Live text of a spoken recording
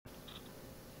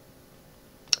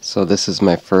So this is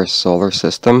my first solar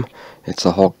system. It's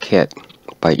a whole kit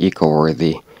by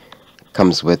EcoWorthy.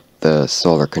 Comes with the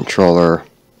solar controller.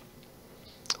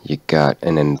 You got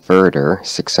an inverter,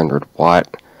 600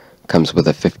 watt. Comes with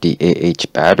a 50 Ah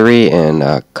battery and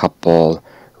a couple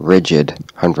rigid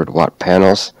 100 watt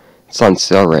panels. It's on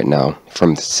sale right now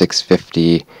from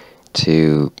 $650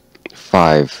 to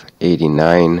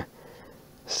 $589,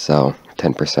 so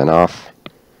 10% off.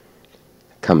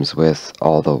 Comes with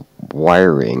all the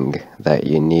wiring that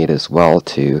you need as well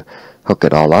to hook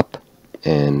it all up.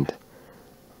 And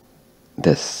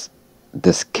this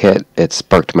kit, it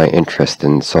sparked my interest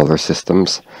in solar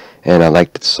systems, and I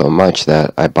liked it so much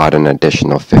that I bought an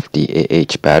additional 50 Ah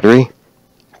battery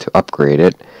to upgrade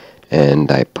it,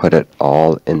 and I put it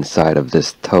all inside of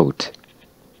this tote.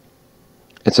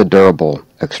 It's a durable,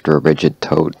 extra rigid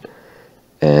tote,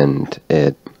 and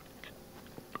it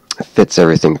fits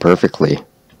everything perfectly.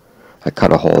 I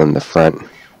cut a hole in the front,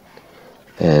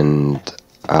 and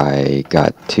I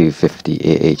got two 50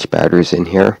 Ah batteries in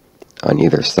here on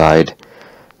either side.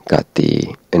 Got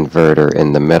the inverter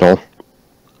in the middle,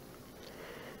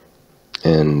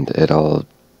 and it all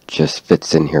just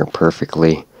fits in here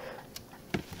perfectly.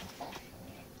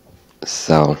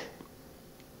 So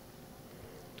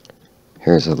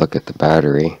here's a look at the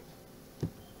battery.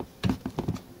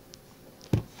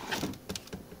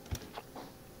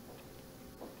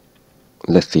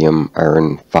 Lithium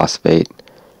iron phosphate,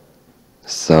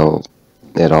 so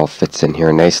it all fits in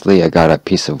here nicely. I got a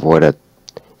piece of wood at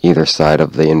either side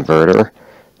of the inverter,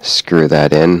 screw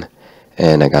that in,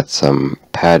 and I got some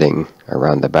padding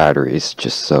around the batteries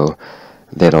just so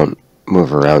they don't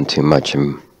move around too much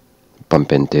and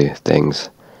bump into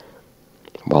things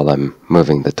while I'm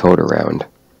moving the tote around.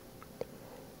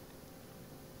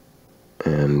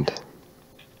 And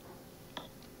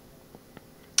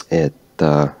it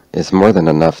is more than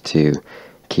enough to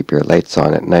keep your lights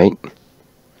on at night.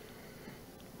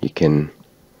 You can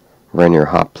run your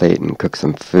hot plate and cook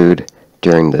some food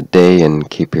during the day and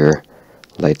keep your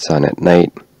lights on at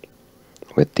night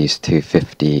with these two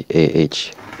 50 Ah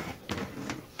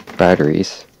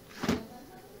batteries.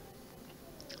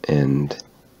 And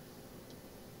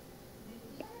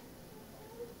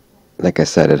like I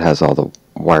said, it has all the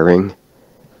wiring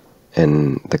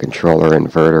and the controller,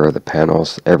 inverter, the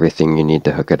panels, everything you need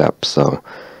to hook it up. So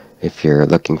if you're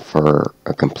looking for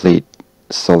a complete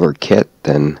solar kit,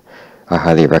 then I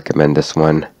highly recommend this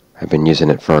one. I've been using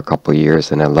it for a couple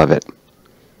years and I love it.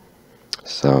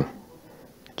 So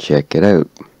check it out.